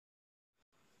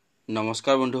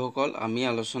নমস্কাৰ বন্ধুসকল, আমি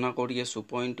আলোচনা কৰি আছোঁ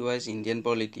পইণ্ট ৱাইজ ইণ্ডিয়ান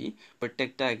পলিটি।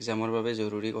 প্ৰত্যেকটা এক্সামৰ বাবে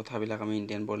জৰুৰী কথাবিলাক আমি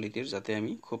ইণ্ডিয়ান পলিটিৰ যাতে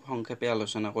আমি খুব সংক্ষেপে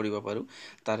আলোচনা কৰিব পাৰোঁ,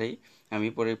 তাৰেই আমি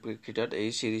পৰিপ্ৰেক্ষিতত এই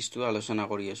চিৰিজটো আলোচনা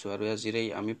কৰি আছোঁ। আৰু আজিৰ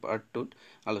আমি পাৰ্ট 2ত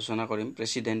আলোচনা কৰিম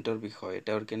প্ৰেচিডেণ্টৰ বিষয়ে।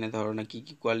 তেওঁৰ কেনেধৰণে কি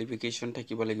কোৱালিফিকেশ্যন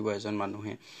থাকিব লাগিব এজন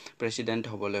মানুহে প্ৰেচিডেণ্ট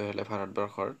হ'বলৈ হ'লে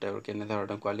ভাৰতবৰ্ষৰ, তেওঁৰ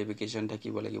কেনেধৰণৰ কোৱালিফিকেশ্যন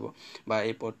থাকিব লাগিব বা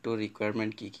এই পদটোৰ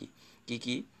ৰিকুৱাৰমেণ্ট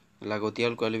কি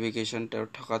লাগতিয়াল কোৱালিফিকেশ্যন তেওঁৰ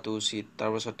থকাটো উচিত।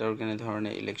 তাৰপাছত তেওঁৰ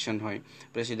কেনেধৰণে ইলেকশ্যন হয়,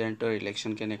 প্ৰেচিডেণ্টৰ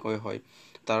ইলেকশ্যন কেনেকৈ হয়,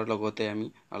 তাৰ লগতে আমি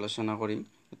আলোচনা কৰিম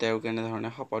তেওঁ কেনেধৰণে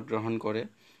শপত গ্ৰহণ কৰে।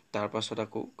 তাৰপাছত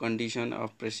আকৌ কণ্ডিশ্যন অফ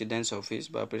প্ৰেচিডেণ্টছ অফিচ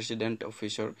বা প্ৰেচিডেণ্ট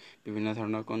অফিচৰ বিভিন্ন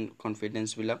ধৰণৰ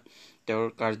কনফিডেন্সবিলাক, তেওঁৰ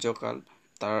কাৰ্যকাল,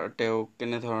 তেওঁ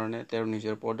কেনেধৰণে তেওঁৰ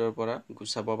নিজৰ পদৰ পৰা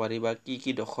গুচাব পাৰি বা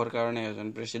কি দোষৰ কাৰণে এজন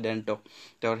প্ৰেচিডেণ্টক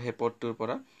তেওঁৰ সেই পদটোৰ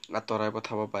পৰা আঁতৰাই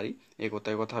পঠাব পাৰি, এই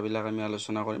গোটেই কথাবিলাক আমি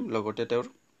আলোচনা কৰিম। লগতে তেওঁৰ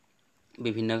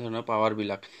বিভিন্ন ধৰণৰ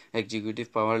পাৱাৰবিলাক, এক্সিকিউটিভ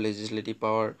পাৱাৰ, লেজিছলেটিভ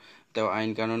পাৱাৰ, তেওঁ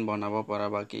আইন কানুন বনাব পৰা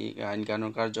বা কি আইন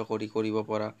কানুন কাৰ্যকৰী কৰিব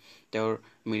পৰা, তেওঁৰ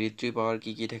মিলিটাৰী পাৱাৰ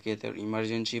কি থাকে, তেওঁৰ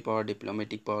ইমাৰ্জেঞ্চি পাৱাৰ,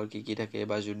 ডিপ্ল'মেটিক পাৱাৰ কি থাকে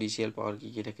বা জুডিচিয়েল পাৱাৰ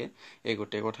কি থাকে, এই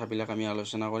গোটেই কথাবিলাক আমি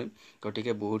আলোচনা কৰিম।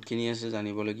 গতিকে বহুতখিনি আছে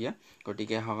জানিবলগীয়া,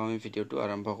 গতিকে আহক আমি ভিডিঅ'টো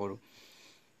আৰম্ভ কৰোঁ।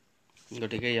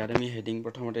 গতিকে ইয়াত আমি হেডিং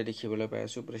প্ৰথমতে দেখিবলৈ পাই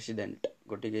আছোঁ প্ৰেচিডেণ্ট।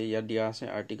 গতিকে ইয়াত দিয়া আছে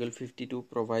article 52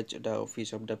 provides the office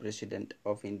of the president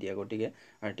of India. গতিকে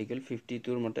আৰ্টিকল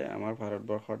 52ৰ মতে আমাৰ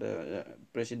ভাৰতবৰ্ষত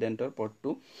প্ৰেচিডেণ্টৰ পদটো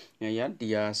ইয়াত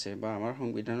দিয়া আছে বা আমাৰ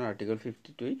সংবিধানৰ article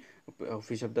 52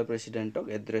 office of the প্ৰেচিডেণ্টক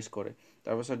address কৰে।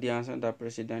 তাৰপাছত দিয়া আছে the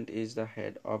president is the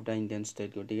head of the Indian state.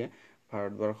 গতিকে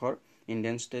ভাৰতবৰ্ষৰ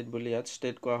ইণ্ডিয়ান ষ্টেট বুলি ইয়াত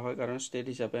ষ্টেট কোৱা হয়, কাৰণ ষ্টেট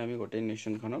হিচাপে আমি গোটেই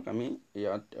নেশ্যনখনক আমি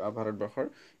ইয়াত ভাৰতবৰ্ষৰ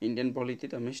ইণ্ডিয়ান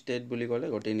পলিটিত আমি ষ্টেট বুলি ক'লে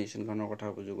গোটেই নেশ্যনখনৰ কথা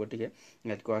বুজোঁ। গতিকে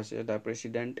ইয়াত কোৱা হৈছে the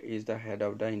president is the head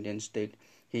of the Indian state,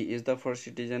 he is the first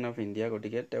citizen of India.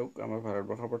 গতিকে তেওঁক আমাৰ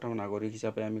ভাৰতবৰ্ষৰ প্ৰথম নাগৰিক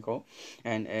হিচাপে আমি কওঁ।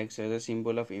 And acts as a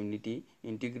symbol of unity,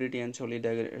 integrity and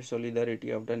চলিডাৰিটি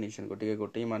of the nation. গতিকে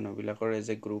গোটেই মানুহবিলাকৰ এজ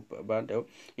এ গ্ৰুপ বা তেওঁ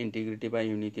ইণ্টিগ্ৰিটি বা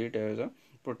ইউনিটিৰ তেওঁ এজন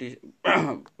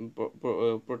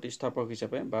প্ৰতিষ্ঠাপক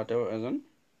হিচাপে বা তেওঁ এজন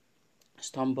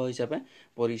স্তম্ভ হিচাপে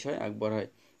পৰিচয় আগবঢ়ায়।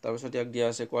 তাৰপিছত ইয়াক দিয়া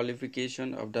আছে কোৱালিফিকেশ্যন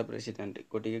অফ দ্য প্ৰেচিডেণ্ট।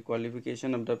 গতিকে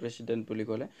কোৱালিফিকেশ্যন অফ দ্য প্ৰেচিডেণ্ট বুলি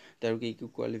ক'লে তেওঁৰ কি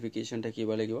কোৱালিফিকেশ্যন থাকিব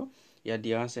লাগিব, ইয়াত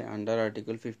দিয়া আছে under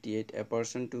article 58 a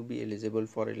person two be eligible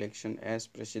for election as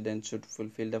president should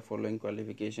fulfil the following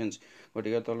qualifications.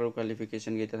 গতিকে তলৰ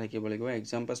কোৱালিফিকেশ্যন কেইটা থাকিব লাগিব।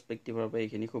 এক্সাম পাৰ্চপেক্টিভৰ পৰা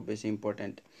এইখিনি খুব বেছি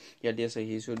ইম্পৰ্টেণ্ট। ইয়াত দিয়া আছে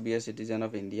হি should B a citizen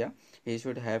of India, he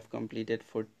should have completed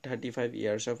 35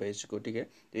 years of as. গতিকে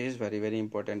দিছ ইজ ভেৰি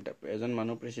ইম্পৰ্টেণ্ট। এজন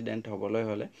মানুহ প্ৰেচিডেণ্ট হ'বলৈ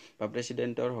হ'লে বা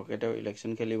প্ৰেচিডেণ্টৰ হকে তেওঁ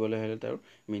ইলেকশ্যন খেলিবলৈ হ'লে তেওঁৰ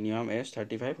মিনিমাম এজ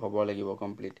 35 হ'ব লাগিব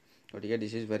কমপ্লিট। গতিকে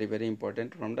this is very important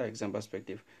from the exam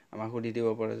perspective. আমাক সুধি দিব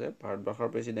পাৰে যে ভাৰতবৰ্ষৰ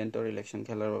প্ৰেচিডেণ্টৰ ইলেকশ্যন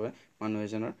খেলাৰ বাবে মানুহ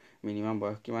এজনৰ মিনিমাম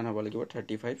বয়স কিমান হ'ব লাগিব,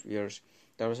 35 years।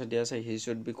 তাৰপিছত দিয়া আছে হি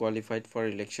should be qualified for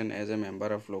election as a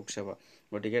member of Lok Sabha.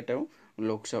 গতিকে তেওঁ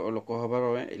লোকসভাৰ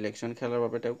বাবে ইলেকশ্যন খেলাৰ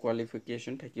বাবে তেওঁ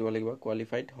কোৱালিফিকেশ্যন থাকিব লাগিব,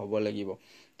 কোৱালিফাইড হ'ব লাগিব।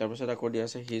 তাৰপিছত আকৌ দিয়া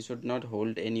আছে হি should not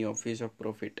hold any office of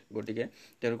profit. গতিকে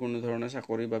তেওঁৰ কোনো ধৰণৰ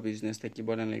চাকৰি বা বিজনেছ থাকিব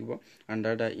নালাগিব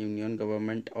under the union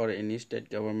government or any state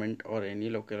government or any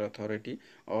local authority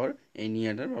or any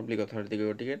other public authority.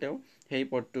 গতিকে তেওঁ সেই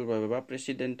পদটোৰ বাবে বা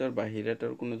প্ৰেচিডেণ্টৰ বাহিৰে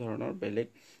তেওঁৰ কোনো ধৰণৰ বেলেগ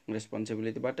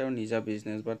ৰেচপনচিবিলিটি বা তেওঁৰ নিজা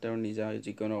বিজনেছ বা তেওঁৰ নিজা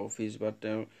যিকোনো অফিচ বা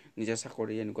তেওঁৰ নিজা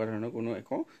চাকৰি এনেকুৱা ধৰণৰ কোনো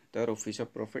একো তেওঁৰ অফিচ অফ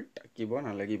প্ৰফিট থাকিব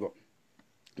নালাগিব।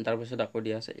 তাৰপিছত আকৌ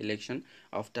দিয়া আছে ইলেকশ্যন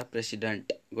অফ দ্য প্ৰেচিডেণ্ট।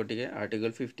 গতিকে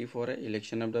আৰ্টিকল 54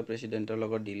 ইলেকশ্যন অফ দ্য প্ৰেচিডেণ্টৰ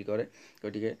লগত ডিল কৰে।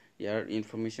 গতিকে ইয়াৰ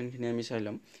ইনফৰ্মেশ্যনখিনি আমি চাই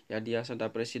ল'ম। ইয়াত দিয়া আছে the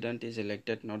president is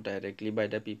elected not directly by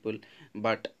the people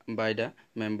but by the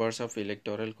members of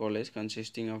electoral college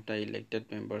consisting of the elected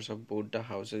members of both the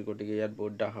houses. গতিকে ইয়াত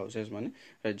বোথ দ্য হাউচেছ মানে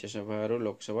ৰাজ্যসভা আৰু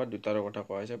লোকসভা দুটাৰ কথা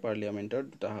কোৱা হৈছে, পাৰ্লিয়ামেণ্টৰ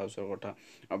দুটা হাউচৰ কথা।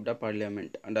 Of the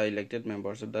parliament the elected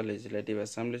members of the legislative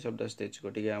এছেম্বলিজ of the states.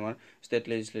 গতিকে আমাৰ ষ্টেট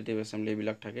লেজিছলেটিভ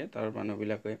এছেম্বলিবিলাক থাকে তাৰ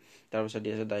মানুহবিলাকে। তাৰপিছত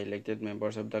দিয়া আছে the elected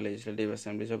members of the legislative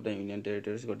এছেম্বলিজ of the union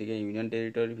territories. গতিকে ইউনিয়ন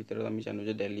টেৰিটৰীৰ ভিতৰত আমি জানো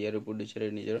যে দিল্লী আৰু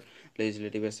পুডুচেৰীৰ নিজৰ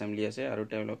লেজিছলেটিভ এছেম্বলি আছে আৰু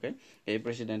তেওঁলোকে এই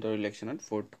প্ৰেচিডেণ্টৰ ইলেকশ্যনত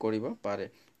ভোট কৰিব পাৰে।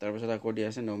 তাৰপিছত আকৌ দিয়া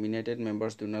আছে nominated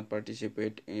members do not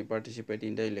participate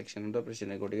in the election of the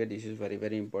president. গতিকে দিছ ইজ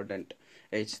ভেৰি ইম্পৰ্টেণ্ট।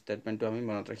 এই ষ্টেটমেণ্টটো আমি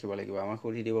মনত ৰাখিব লাগিব। আমাক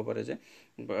সুধি দিব পাৰে যে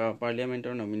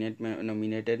পাৰ্লিয়ামেণ্টৰ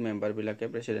নমিনেটেড মেম্বাৰবিলাকে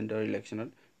প্ৰেচিডেণ্টৰ ইলেকশ্যনত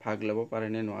ভাগ ল'ব পাৰে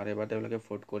নে নোৱাৰে বা তেওঁলোকে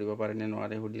ভোট কৰিব পাৰে নে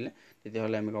নোৱাৰে সুধিলে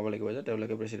তেতিয়াহ'লে আমি ক'ব লাগিব যে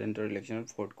তেওঁলোকে প্ৰেচিডেণ্টৰ ইলেকশ্যনত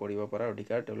ভোট কৰিব পৰা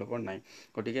অধিকাৰ তেওঁলোকৰ নাই।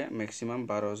 গতিকে মেক্সিমাম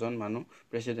 12জন মানুহ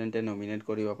প্ৰেচিডেণ্টে নমিনেট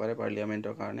কৰিব পাৰে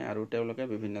পাৰ্লিয়ামেণ্টৰ কাৰণে, আৰু তেওঁলোকে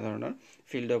বিভিন্ন ধৰণৰ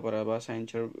ফিল্ডৰ পৰা বা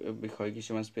ছায়েন্সৰ বিষয়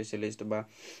কিছুমান স্পেচিয়েলিষ্ট বা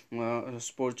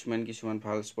স্পৰ্টছমেন, কিছুমান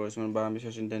ভাল স্পৰ্টছমেন বা আমি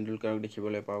শচীন তেণ্ডুলকাৰক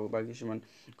দেখিবলৈ পাওঁ বা কিছুমান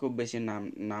খুব বেছি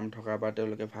নাম থকা বা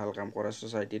তেওঁলোকে ভাল কাম কৰা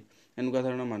ছ'চাইটিত এনেকুৱা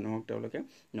ধৰণৰ মানুহক তেওঁলোকে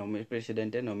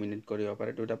প্ৰেচিডেণ্টে নমিনেট কৰিব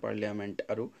পাৰে দুটা পাৰ্লিয়ামেণ্ট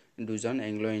আৰু দুজন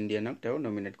এংলো ইণ্ডিয়ানক তেওঁ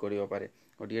নমিনেট কৰিব পাৰে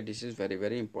গতিকে this is very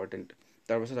very important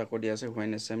তাৰপাছত আকৌ দিয়া আছে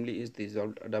when assembly is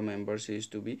dissolved the members is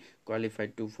to be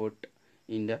qualified to vote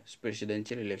in the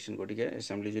presidential election গতিকে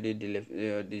assembly যদি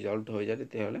dissolved হৈ যায়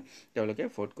তেতিয়াহ'লে তেওঁলোকে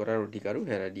ভোট কৰাৰ অধিকাৰো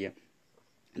হেৰাই দিয়ে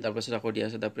তাৰপাছত আকৌ দিয়া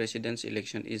আছে the president's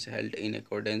election is held in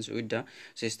accordance with the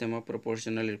system of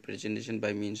proportional representation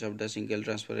by means of the single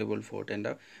transferable vote and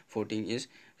the voting is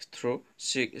through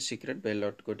secret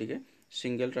ballot গতিকে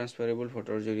single transferable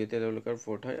voter জৰিয়তে তেওঁলোকৰ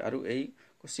ভোট হয় আৰু এই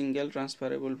single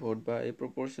transferable vote বা এই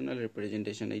proportional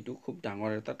representation এইটো খুব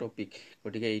ডাঙৰ এটা টপিক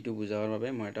গতিকে এইটো বুজাবৰ বাবে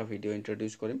মই এটা ভিডিও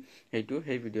ইন্ট্ৰোডিউস কৰিম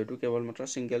সেই ভিডিওটো কেৱল মাত্ৰ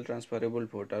single transferable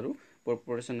vote আৰু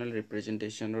proportional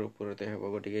representationৰ ওপৰতে হ'ব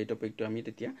গতিকে এই টপিকটো আমি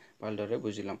তেতিয়া ভালদৰে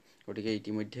বুজিলাম গতিকে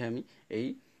ইতিমধ্যে আমি এই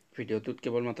ভিডিওটোত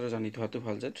কেৱল মাত্ৰ জানি থোৱাটো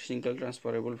ভাল যে single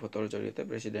transferable voter জৰিয়তে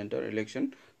প্ৰেসিডেন্টৰ ইলেকশন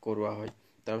কৰোৱা হয়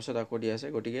তাৰপিছত আকৌ দিয়া আছে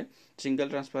গতিকে সিঙ্গল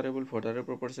ট্ৰান্সফাৰেবল ভোট আৰু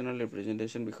প্ৰপৰচনেল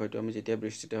ৰিপ্ৰেজেন্টেশন বিষয়টো আমি যেতিয়া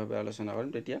বিস্তৃতভাৱে আলোচনা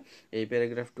কৰিম তেতিয়া এই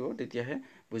প্যাৰাগ্ৰাফটো তেতিয়াহে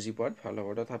বুজি পোৱাত ভাল হ'ব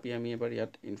তথাপি আমি এবাৰ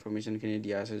ইয়াত ইনফৰমেশনখিনি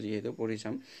দিয়া আছে যিহেতু পঢ়ি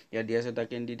চাম ইয়াত দিয়া আছে দা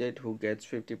candidate who Gates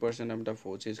 50% of the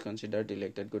votes is কনসিডাৰ্ড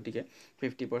elected গতিকে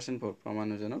 50% ভোট পোৱা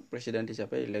মানুহজনক প্ৰেসিডেন্ট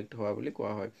হিচাপে ইলেক্ট হোৱা বুলি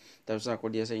কোৱা হয় তাৰপিছত আকৌ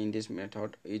দিয়া আছে in this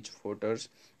method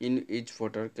is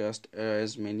voter caste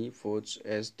as many votes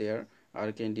as there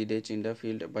are candidates in the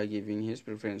field by giving his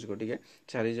preference গতিকে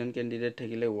চাৰিজন ক্যান্ডিডেট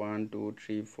থাকিলে 1 2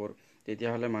 3 4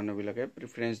 তেতিয়া হলে মানুহবিলাকে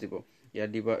প্ৰেফাৰেন্স দিব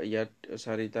ইয়াত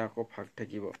চাৰিটা আকৌ ভাগ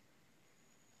থাকিব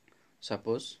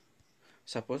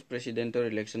সাপোজ প্ৰেসিডেন্টৰ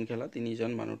ইলেকশন খেলা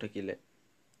তিনিজন মানুহ থাকিলে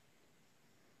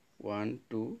 1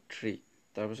 2 3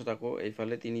 তাৰপিছত আকৌ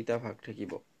এইফালে তিনিটা ভাগ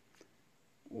থাকিব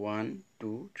 1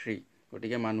 2 3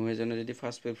 গতিকে মানুহ এজনে যদি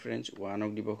ফাৰ্স্ট প্ৰেফাৰেন্স 1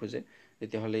 ক দিব খোজে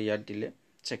তেতিয়া হলে ইয়াত দিলে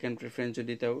সেকেন্ড প্ৰেফাৰেন্স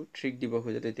যদি তাও 3 দিব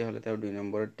খোজে তেতিয়া হলে তাও 2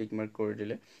 নম্বৰত টিক মাৰ্ক কৰি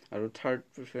দিলে আৰু থাৰ্ড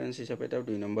প্ৰেফাৰেন্স হিচাপে তাও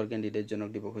 2 নম্বৰ ক্যান্ডিডেট জনক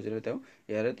দিব খোজিলে তাও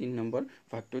ইয়াৰে 3 নম্বৰ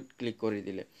ভাগটোত ক্লিক কৰি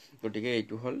দিলে গতিকে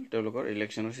এইটো হল তেওঁলোকৰ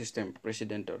ইলেকশনৰ সিস্টেম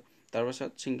প্ৰেসিডেন্টৰ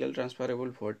তাৰপাছত সিঙ্গল ট্ৰান্সফাৰেবল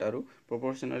ভোট আৰু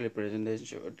প্ৰপৰচনেল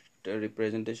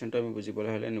ৰিপ্ৰেজেন্টেশনটো আমি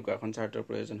বুজিবলৈ হলে এনেকুৱা এখন চাৰ্টৰ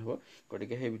প্ৰয়োজন হ'ব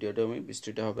গতিকে সেই ভিডিওটো আমি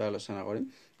বিস্তৃতভাৱে আলোচনা কৰিম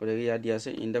গতিকে ইয়াত দিয়া আছে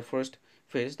in the first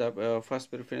phase the first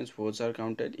preference votes are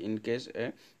counted in case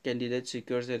a candidate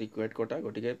secures a required quota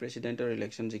গটিকে প্ৰেসিডেন্টৰ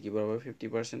ইলেকশন জিকিবৰ বাবে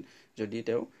 50% যদি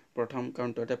তেও প্ৰথম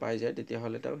কাউণ্টতে পাই যায় তেতিয়া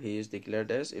হলে তেও he is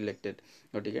declared as elected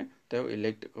গটিকে তেও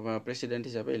ইলেক্ট প্ৰেসিডেন্ট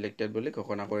হিচাপে ইলেক্টেড বুলি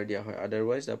ঘোষণা কৰি দিয়া হয়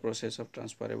otherwise the process of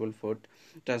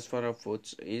transfer of votes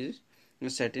is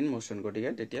set in motion গটিকে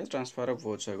তেতিয়া ট্ৰান্সফাৰ অফ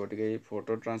ভোটস হয় গটিকে এই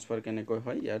ভোটৰ ট্ৰান্সফাৰ কেনেকৈ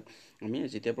হয় ইয়াত আমি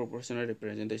যেতিয়া প্ৰপৰচনেল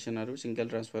ৰিপ্ৰেজেন্টেশন আৰু সিঙ্গল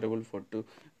ট্ৰান্সফাৰেবল ভোটটো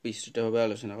বিস্তৃতভাৱে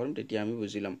আলোচনা কৰিম তেতিয়া আমি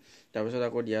বুজিলাম তাৰপিছত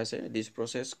আকৌ দিয়া আছে this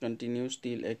process continues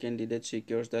till a candidate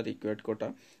secures the required quota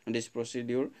this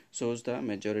procedure shows the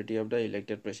majority of the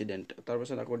elected president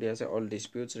তাৰপিছত আকৌ দিয়া আছে all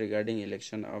disputes regarding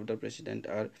election of the president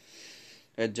are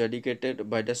adjudicated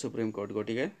by the supreme court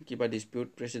গটিকে কিবা dispute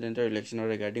প্ৰেসিডেন্টৰ ইলেকশনৰ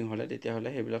regarding হলে তেতিয়া হলে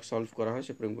হেবিলাক solve কৰা হয়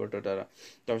সুপ্ৰিম কোৰ্টৰ দ্বাৰা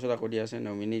তাৰপিছত আকৌ দিয়া আছে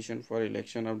nomination for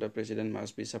election of the president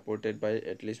must B supported by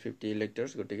at list 50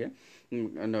 ইলেক্টৰ্স গটিকে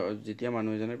যেতিয়া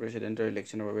মানুহজনে প্ৰেসিডেন্টৰ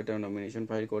ইলেকশনৰ বাবে তেওঁ নমিনেশন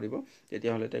ফাইল কৰিব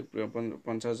তেতিয়া হলে তাক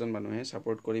 50 জন মানুহে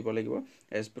সাপোৰ্ট কৰিব লাগিব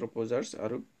এজ প্ৰপোজাৰ্স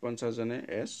আৰু 50 জনে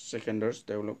এজ সেকেন্ডাৰ্স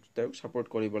তেওঁক সাপোৰ্ট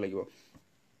কৰিব লাগিব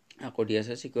আকৌ দিয়া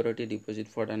আছে security deposit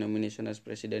for the nomination as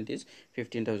president is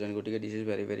 15000 গটিকে this is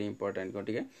very very important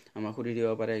গটিকে আমাক সুধি দিব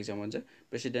পাৰে এক্সামত যে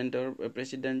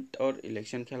প্ৰেসিডেন্টৰ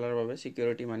ইলেকশন খেলাৰ বাবে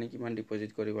সিকিউৰিটি মানি কিমান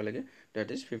ডিপোজিট কৰিব লাগে দ্যাট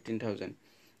ইজ 15000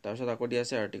 তাৰপিছত আকৌ দিয়া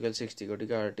আছে আৰ্টিকল 60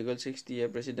 গটিকে আৰ্টিকল 60 এ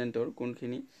প্ৰেসিডেন্টৰ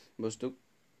কোনখিনি বস্তু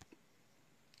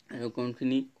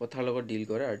কোনখিনি কথাৰ লগত ডিল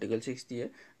কৰে আৰ্টিকল 60 এ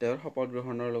তেওঁৰ শপত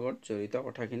গ্ৰহণৰ লগত জড়িত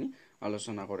কথাখিনি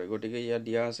আলোচনা কৰে গটিকে ইয়াত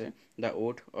দিয়া আছে দা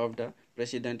oath of the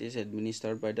president is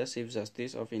এডমিনিস্টাৰ্ড by the chief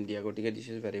justice of India গটিকে this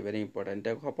is very very important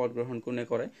তেওঁ শপত গ্ৰহণ কোনে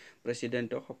কৰে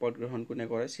প্ৰেসিডেন্টক শপত গ্ৰহণ কোনে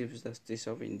কৰে চিফ জাস্টিস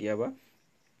অফ ইন্ডিয়া বা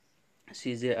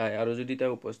CJI আৰু যদি তা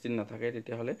উপস্থিত নাথাকে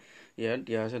তেতিয়া হলে ইয়াত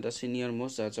দিয়া আছে দা সিনিয়ৰ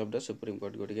মোষ্ট জাজ অফ দা সুপ্ৰিম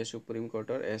কোৰ্ট গটিকে সুপ্ৰিম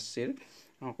কোৰ্টৰ SCৰ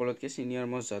সকলোতকৈ সিনিয়ৰ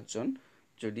মোষ্ট জাজজন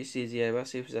যদি CJI বা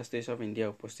চিফ জাস্টিস অফ ইন্ডিয়া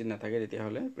উপস্থিত নাথাকে তেতিয়া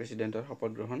হলে প্ৰেসিডেন্টৰ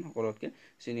শপত গ্ৰহণ সকলোতকৈ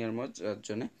সিনিয়ৰ মোষ্ট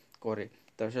জাজজনে কৰে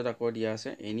তাৰপিছত আকৌ দিয়া আছে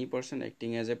এনি পাৰ্সন এক্টিং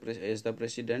এজ দা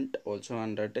প্ৰেসিডেন্ট অলসো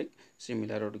আন্ডাৰটেক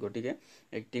সিমিলাৰ গটিকে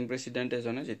এক্টিং প্ৰেসিডেন্ট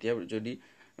এজনে যেতিয়া যদি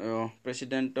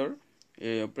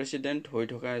প্ৰেসিডেন্ট হৈ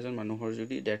থকা এজন মানুহৰ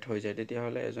যদি ডেথ হৈ যায় তেতিয়া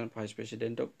হলে এজন ভাইস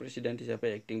প্ৰেসিডেন্টক প্ৰেসিডেন্ট হিচাপে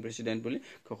এক্টিং প্ৰেসিডেন্ট বুলি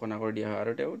ঘোষণা কৰি দিয়া হয়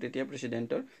আৰু তেওঁ তেতিয়া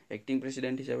প্ৰেসিডেন্টৰ এক্টিং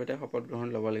প্ৰেসিডেন্ট হিচাপে শপত গ্ৰহণ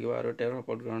ল'ব লাগিব আৰু তেওঁৰ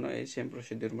শপত গ্ৰহণ এই সেম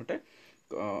প্ৰসিডিউৰ মতে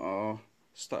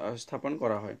স্থাপন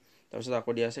কৰা হয় তাৰপিছত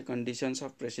আকৌ দিয়া আছে কণ্ডিশ্যনছ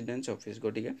অফ প্ৰেচিডেণ্টছ অফিচ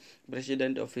গতিকে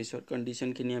প্ৰেচিডেণ্ট অফিচৰ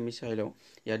কণ্ডিশ্যনখিনি আমি চাই লওঁ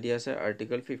ইয়াত দিয়া আছে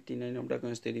article 59 of the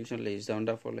constitution lays down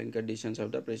the following conditions of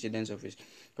the Presidents office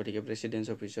গতিকে প্ৰেচিডেণ্টছ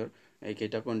অফিচৰ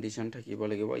এইকেইটা কণ্ডিশ্যন থাকিব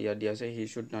লাগিব ইয়াত দিয়া আছে he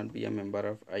should not B A member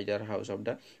of আইডাৰ house of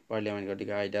the parliament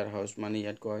গতিকে আইডাৰ হাউচ মানে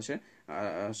ইয়াত কোৱা হৈছে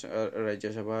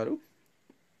ৰাজ্যসভা আৰু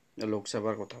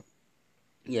লোকসভাৰ কথা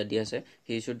ইয়াত দিয়া আছে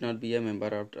he should not B A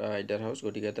member of আইডাৰ house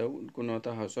গতিকে তেওঁ কোনো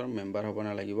এটা হাউচৰ মেম্বাৰ হ'ব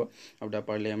নালাগিব of the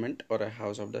parliament or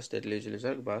house of the state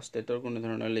লেজিসলেচাৰ বা ষ্টেটৰ কোনো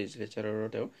ধৰণৰ লেজিসলেচাৰৰ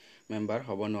তেওঁ মেম্বাৰ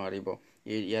হ'ব নোৱাৰিব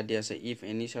ইয়াত দিয়া আছে if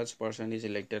any Shah person is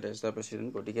elected as the president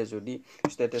গতিকে যদি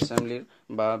ষ্টেট এছেম্বলিৰ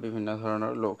বা বিভিন্ন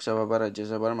ধৰণৰ লোকসভা বা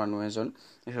ৰাজ্যসভাৰ মানুহ এজন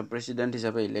প্ৰেচিডেণ্ট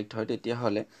হিচাপে ইলেক্ট হয়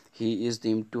তেতিয়াহ'লে he is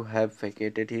deemed to have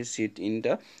ভেকেটেড his seat in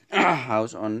the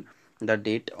house on the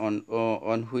date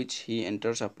on which he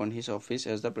enters upon his office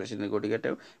as the president গতিকে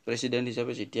তেওঁ প্ৰেচিডেণ্ট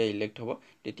হিচাপে যেতিয়া ইলেক্ট হ'ব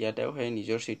তেতিয়া তেওঁ সেই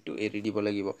নিজৰ চিটটো এৰি দিব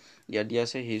লাগিব ইয়াত দিয়া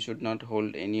আছে he should not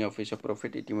hold any office of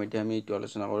profit ইতিমধ্যে আমি এইটো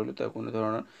আলোচনা কৰিলোঁ তেওঁ কোনো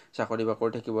ধৰণৰ চাকৰি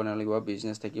বাকৰি থাকিব নালাগিব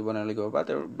বিজনেছ থাকিব নালাগিব বা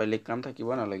তেওঁৰ বেলেগ কাম থাকিব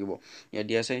নালাগিব ইয়াত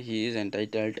দিয়া আছে he is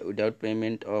এণ্টাইটেলড without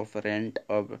payment of rent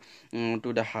of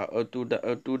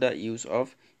to the use of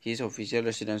his official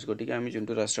residence গতিকে আমি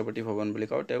যোনটো ৰাষ্ট্ৰপতি ভৱন বুলি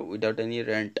কওঁ তেওঁ উইদাউট এনি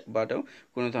ৰেণ্ট বা তেওঁ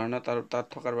কোনো ধৰণৰ তাত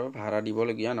থকাৰ বাবে ভাড়া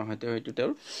দিবলগীয়া নহয় তেওঁ সেইটো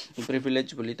তেওঁৰ প্ৰিভিলেজ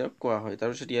বুলি তেওঁক কোৱা হয়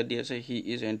তাৰপিছত ইয়াত দি আছে he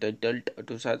is এণ্টাইটেলড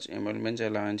two Shah এমলমেণ্টছ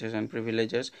এলাৱেঞ্চেছ and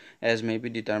প্ৰিভিলেজেছ as may be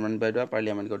ডিটাৰমাইণ্ড by the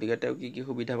parliament গতিকে তেওঁ কি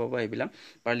সুবিধা পাব এইবিলাক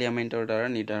পাৰ্লিয়ামেণ্টৰ দ্বাৰা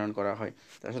নিৰ্ধাৰণ কৰা হয়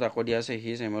তাৰপিছত আকৌ দিয়া আছে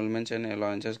his এমলমেণ্টছ and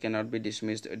এলাৱেঞ্চেছ can not be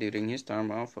dismissed during his term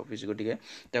of office গতিকে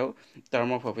তেওঁ টাৰ্ম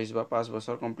অফ অফিচ বা 5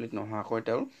 বছৰ কমপ্লিট নোহোৱাকৈ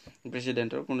তেওঁৰ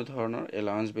প্ৰেচিডেণ্টৰ কোনো ধৰণৰ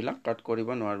এলাৱেঞ্চবিলাক কাট কৰিব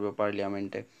নোৱাৰিব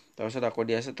পাৰ্লিয়ামেণ্টে তাৰপিছত আকৌ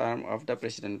দিয়া আছে টাৰ্ম অফ দ্য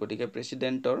প্ৰেচিডেণ্ট গতিকে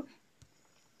প্ৰেচিডেণ্টৰ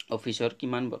অফিচৰ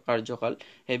কিমান কাৰ্যকাল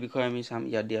সেই বিষয়ে আমি চাম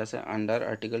ইয়াত দিয়া আছে under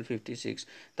article 56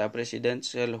 the president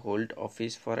shell hold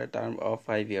office for A term of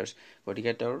 5 years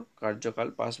গতিকে তেওঁৰ কাৰ্যকাল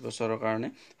 5 বছৰৰ কাৰণে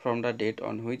from the date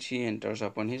on which he এণ্টাৰ্ছ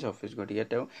upon his office গতিকে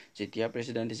তেওঁ যেতিয়া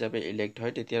প্ৰেচিডেণ্ট হিচাপে ইলেক্ট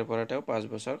হয় তেতিয়াৰ পৰা তেওঁ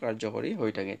 5 বছৰ কাৰ্যকৰী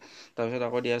হৈ থাকে তাৰপিছত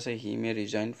আকৌ দিয়া আছে হি মে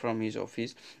resign from his office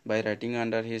by writing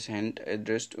under his hand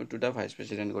address to the vice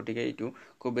president গতিকে এইটো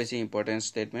খুব বেছি important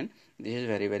statement this is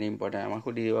very very important আমাক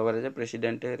সুধি দিব পাৰে যে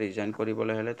প্ৰেচিডেণ্টে ৰিজাইন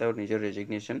কৰিবলৈ হ'লে তেওঁৰ নিজৰ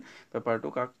ৰেজিগনেশ্যন পেপাৰটো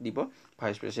কাক দিব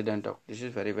vice প্ৰেচিডেণ্টক this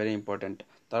is very very important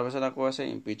তাৰপাছত আকৌ আছে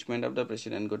ইম্পিচমেণ্ট অফ দ্য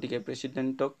প্ৰেচিডেণ্ট গতিকে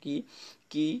প্ৰেচিডেণ্টক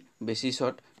কি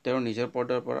বেচিছত তেওঁৰ নিজৰ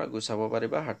পদৰ পৰা গুচাব পাৰি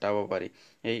বা হটাব পাৰি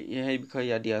সেই বিষয়ে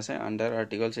ইয়াত দিয়া আছে under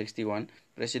article 61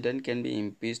 president can B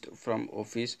ইম্পিচড from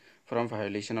office from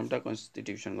violation of the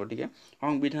constitution গতিকে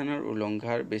সংবিধানৰ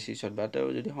উলংঘাৰ বেচিছত বা তেওঁ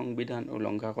যদি সংবিধান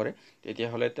উলংঘা কৰে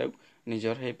তেতিয়াহ'লে তেওঁক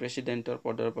নিজৰ সেই প্ৰেচিডেণ্টৰ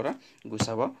পদৰ পৰা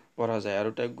গুচাব পৰা যায়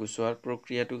আৰু তেওঁক গুচোৱাৰ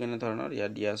প্ৰক্ৰিয়াটো কেনেধৰণৰ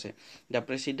ইয়াত দিয়া আছে the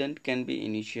president can B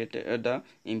initiated the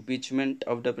ইম্পিচমেণ্ট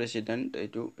of the president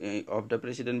এইটো অফ দ্য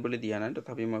প্ৰেচিডেণ্ট বুলি দিয়া নাই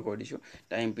তথাপি মই কৈ দিছোঁ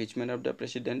the ইম্পিচমেণ্ট of the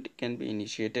president can B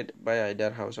initiated by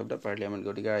আইডাৰ house of the parliament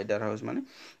গতিকে আইডাৰ হাউচ মানে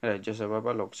ৰাজ্যসভা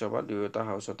বা লোকসভা দুয়োটা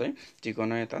হাউচতে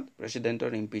যিকোনো এটাত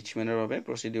প্ৰেচিডেণ্টৰ ইম্পিচমেণ্টৰ বাবে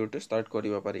প্ৰচিডিউৰটো ষ্টাৰ্ট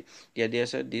কৰিব পাৰি ইয়াত দিয়া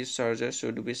আছে দিছ charges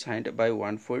should be child by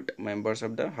 1/4 members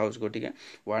of the house গতিকে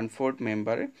 1/4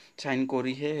 মেম্বাৰে চাইন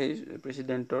কৰিহে সেই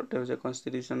প্ৰেচিডেণ্টৰ তেওঁ যে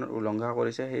কনষ্টিটিউশ্যনৰ উলংঘা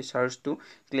কৰিছে সেই চাৰ্জটো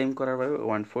ক্লেইম কৰাৰ বাবে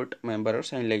 1/4 মেম্বাৰৰ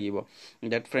চাইন লাগিব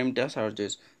date frame the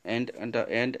charges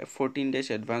and 14 days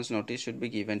advance notice should be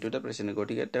given to the president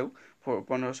গতিকে তেওঁক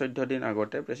 14 দিন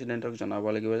আগতে প্ৰেচিডেণ্টক জনাব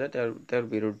লাগিব যে তেওঁৰ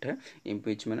বিৰুদ্ধে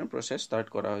ইম্পিচমেণ্টৰ প্ৰচেছ ষ্টাৰ্ট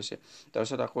কৰা হৈছে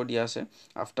তাৰপিছত আকৌ দিয়া আছে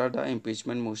after the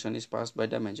ইম্পিচমেণ্ট motion is passed by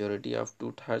the majority of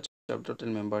 2/3 of total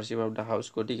membership of the house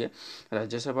গতিকে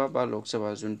ৰাজ্যসভা বা লোকসভা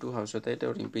যোনটো হাউচতে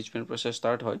তেওঁৰ ইম্পিচমেণ্ট প্ৰচেছ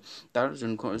ষ্টাৰ্ট হয় তাৰ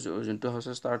যোনটো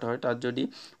হাউচত ষ্টাৰ্ট হয় তাত যদি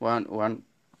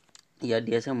ইয়াত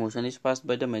দিয়া আছে motion is passed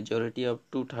by the majority of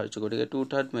 2/3 গতিকে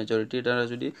 2/3 মেজৰিটিৰ দ্বাৰা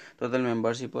যদি টোটেল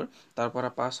মেম্বাৰশ্বিপৰ তাৰ পৰা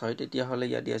পাছ হয় তেতিয়াহ'লে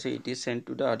ইয়াত দিয়া আছে it is scent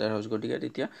to the আদাৰ হাউচ গতিকে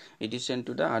তেতিয়া it is scent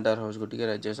to the আদাৰ হাউচ গতিকে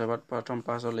ৰাজ্যসভাত প্ৰথম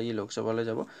পাছ হ'লে ই লোকসভালৈ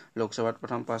যাব লোকসভাত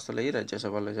প্ৰথম পাছ হ'লে ই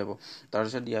ৰাজ্যসভালৈ যাব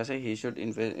তাৰপিছত দিয়া আছে he should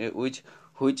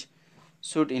which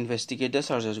should investigate the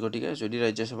charges গতিকে যদি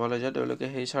ৰাজ্যসভালৈ যায় তেওঁলোকে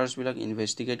সেই চাৰ্জবিলাক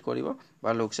ইনভেষ্টিগেট কৰিব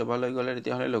বা লোকসভালৈ গ'লে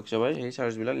তেতিয়াহ'লে লোকসভাই সেই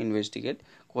চাৰ্জবিলাক ইনভেষ্টিগেট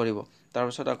কৰিব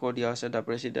তাৰপিছত আকৌ দিয়া আছে the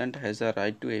president has the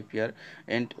right to appear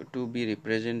and two B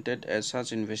represented as Shah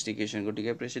investigation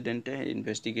গতিকে প্ৰেচিডেণ্টে সেই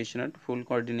ইনভেষ্টিগেশ্যনত ফুল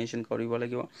কৰ্ডিনেশ্যন কৰিব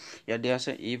লাগিব ইয়াত দিয়া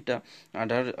আছে ইফ দ্য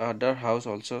আদাৰ house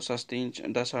also' ছাষ্টেইনছ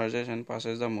the charges and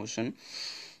passes the motion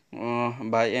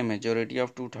by A majority of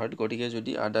 2/3 গতিকে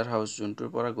যদি আদাৰ হাউচ যোনটোৰ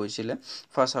পৰা গৈছিলে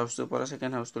ফাৰ্ষ্ট হাউচটোৰ পৰা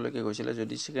ছেকেণ্ড হাউচটোলৈকে গৈছিলে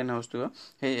যদি ছেকেণ্ড হাউচটো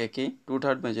সেই একেই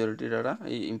 2/3 মেজৰিটিৰ দ্বাৰা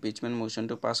এই ইম্পিচমেণ্ট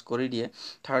মোশ্যনটো পাছ কৰি দিয়ে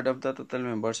 2/3 of the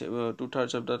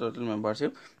total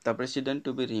membership the president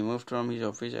to be removed from his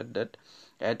office at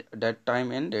that time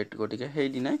and date গতিকে সেই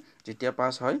দিনাই যেতিয়া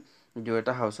পাছ হয়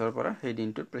দুটা হাউচৰ পৰা সেই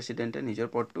দিনটোত প্ৰেচিডেণ্টে নিজৰ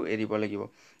পদটো এৰিব লাগিব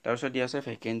তাৰপিছত দিয়া আছে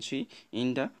vacancy in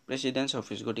the Presidents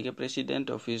office গতিকে প্ৰেচিডেণ্ট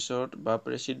অফিচত বা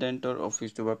প্ৰেচিডেণ্টৰ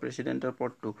অফিচটো বা প্ৰেচিডেণ্টৰ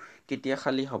পদটো কেতিয়া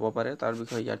খালী হ'ব পাৰে তাৰ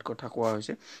বিষয়ে ইয়াত কথা কোৱা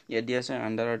হৈছে ইয়াত দিয়া আছে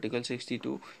under article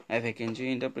 62 A vacancy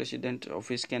in the president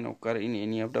office can অকাৰ in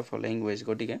any of the following ways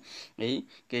গতিকে এই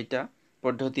কেইটা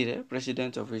পদ্ধতিৰে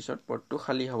প্ৰেচিডেণ্ট অফিচত পদটো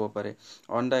খালী হ'ব পাৰে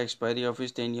on the expiry of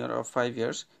his টেনিয়ৰ of 5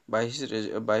 years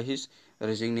by his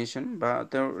resignation বা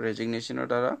তেওঁৰ ৰেজিগনেশ্যনৰ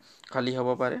দ্বাৰা খালী হ'ব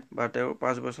পাৰে বা তেওঁৰ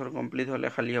 5 বছৰ কমপ্লিট হ'লে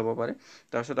খালী হ'ব পাৰে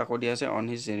তাৰপিছত আকৌ দিয়া আছে on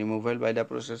his removal by the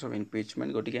process of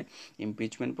ইম্পিচমেণ্ট গতিকে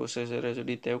ইম্পিচমেণ্ট প্ৰচেছেৰে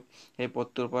যদি তেওঁক সেই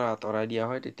পদটোৰ পৰা আঁতৰাই দিয়া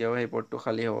হয় তেতিয়াও সেই পদটো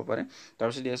খালী হ'ব পাৰে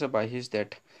তাৰপিছত দিয়া আছে বাই হিজ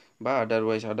ডেথ বা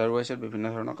আদাৰৱাইজত বিভিন্ন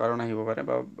ধৰণৰ কাৰণ আহিব পাৰে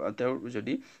বা তেওঁৰ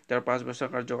যদি তেওঁৰ 5 বছৰ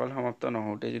কাৰ্যকাল সমাপ্ত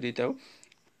নহওঁতে যদি তেওঁ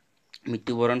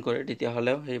মৃত্যুবৰণ কৰে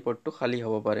তেতিয়াহ'লেও সেই পদটো খালী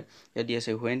হ'ব পাৰে ইয়াত দি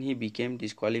আছে when he became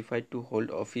ডিছকুৱালিফাইড to hold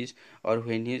office or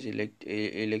when his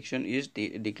election is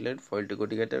declared void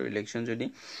গতিকে তেওঁৰ ইলেকশ্যন যদি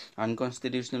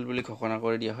আনকনষ্টিটিউচনেল বুলি ঘোষণা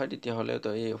কৰি দিয়া হয় তেতিয়াহ'লে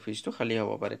এই অফিচটো খালী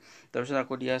হ'ব পাৰে তাৰপিছত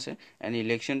আকৌ দিয়া আছে N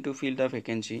election two feel the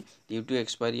vacancy due to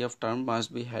expiry of term must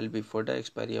be held before the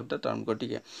expiry of the term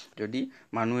গতিকে যদি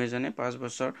মানুহ এজনে 5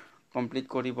 বছৰ কমপ্লিট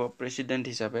কৰিব প্ৰেচিডেণ্ট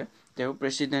হিচাপে তেওঁ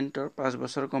প্ৰেচিডেণ্টৰ 5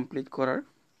 বছৰ কমপ্লিট কৰাৰ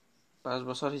 5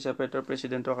 বছৰ হিচাপে তেওঁৰ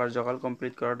প্ৰেচিডেণ্টৰ কাৰ্যকাল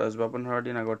কমপ্লিট কৰাৰ 10 বা 15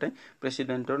 দিন আগতে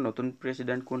প্ৰেচিডেণ্টৰ নতুন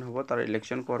প্ৰেচিডেণ্ট কোন হ'ব তাৰ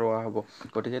ইলেকশ্যন কৰোৱা হ'ব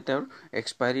গতিকে তেওঁৰ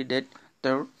এক্সপায়াৰী ডেট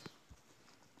তেওঁৰ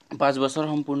 5 বছৰ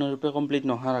সম্পূৰ্ণৰূপে কমপ্লিট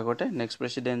নোহোৱাৰ আগতে নেক্সট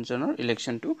প্ৰেচিডেণ্টজনৰ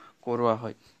ইলেকশ্যনটো কৰোৱা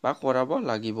হয় বা কৰাব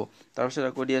লাগিব তাৰপিছত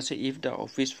আকৌ দিয়া আছে ইফ দ্য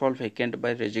অফিচ ফল vacant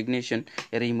by resignation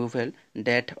removal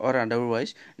death or otherwise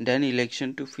then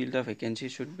election two feel the vacancy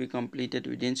should be completed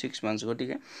within 6 months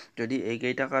গতিকে যদি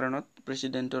এইকেইটা কাৰণত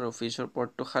প্ৰেচিডেণ্টৰ অফিচৰ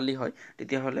পদটো খালী হয়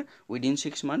তেতিয়াহ'লে উইদিন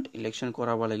 6 months ইলেকশ্যন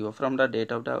কৰাব লাগিব from the date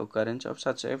of the occurrence of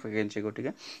ছাচ A vacancy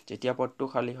গতিকে যেতিয়া পদটো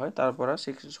খালী হয় তাৰ পৰা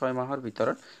 6 মাহৰ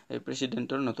ভিতৰত এই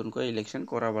প্ৰেচিডেণ্টৰ নতুনকৈ ইলেকশ্যন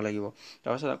কৰাব লাগিব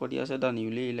তাৰপিছত আকৌ দিয়া আছে the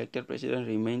newly elected president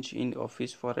remains in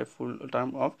office for A full term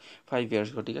of 5 years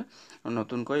গতিকে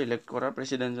নতুনকৈ ইলেক্ট কৰা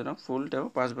প্ৰেচিডেণ্টজনক ফুল তেওঁ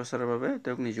 5 বছৰৰ বাবে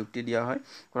তেওঁক নিযুক্তি দিয়া হয়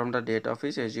from the date of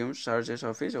his assume charges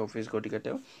office গতিকে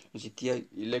তেওঁ যেতিয়া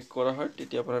ইলেক্ট কৰা হয়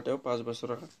তেতিয়াৰ পৰা তেওঁ 5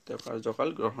 বছৰৰ তেওঁ কাৰ্যকাল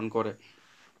গ্ৰহণ কৰে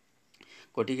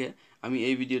গতিকে আমি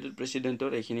এই ভিডিঅ'টোত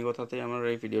প্ৰেচিডেণ্টৰ এইখিনি কথাতে আমাৰ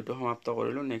এই ভিডিঅ'টো সমাপ্ত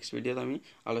কৰিলোঁ নেক্সট ভিডিঅ'ত আমি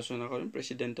আলোচনা কৰিম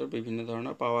প্ৰেচিডেণ্টৰ বিভিন্ন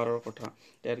ধৰণৰ পাৱাৰৰ কথা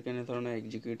ইয়াৰ কেনেধৰণৰ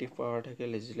এক্সিকিউটিভ পাৱাৰ থাকে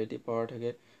লেজিছলেটিভ পাৱাৰ থাকে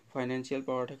ফাইনেন্সিয়েল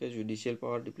পাৱাৰ থাকে judicial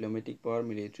power diplomatic power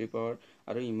military power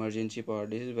আৰু emergency power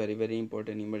this is very very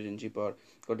important emergency power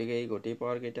গতিকে এই গোটেই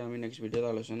পাৱাৰকেইটা আমি নেক্সট ভিডিঅ'ত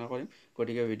আলোচনা কৰিম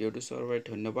গতিকে ভিডিঅ'টো চোৱাৰ বাবে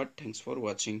ধন্যবাদ থেংকছ ফৰ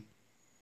ৱাচিং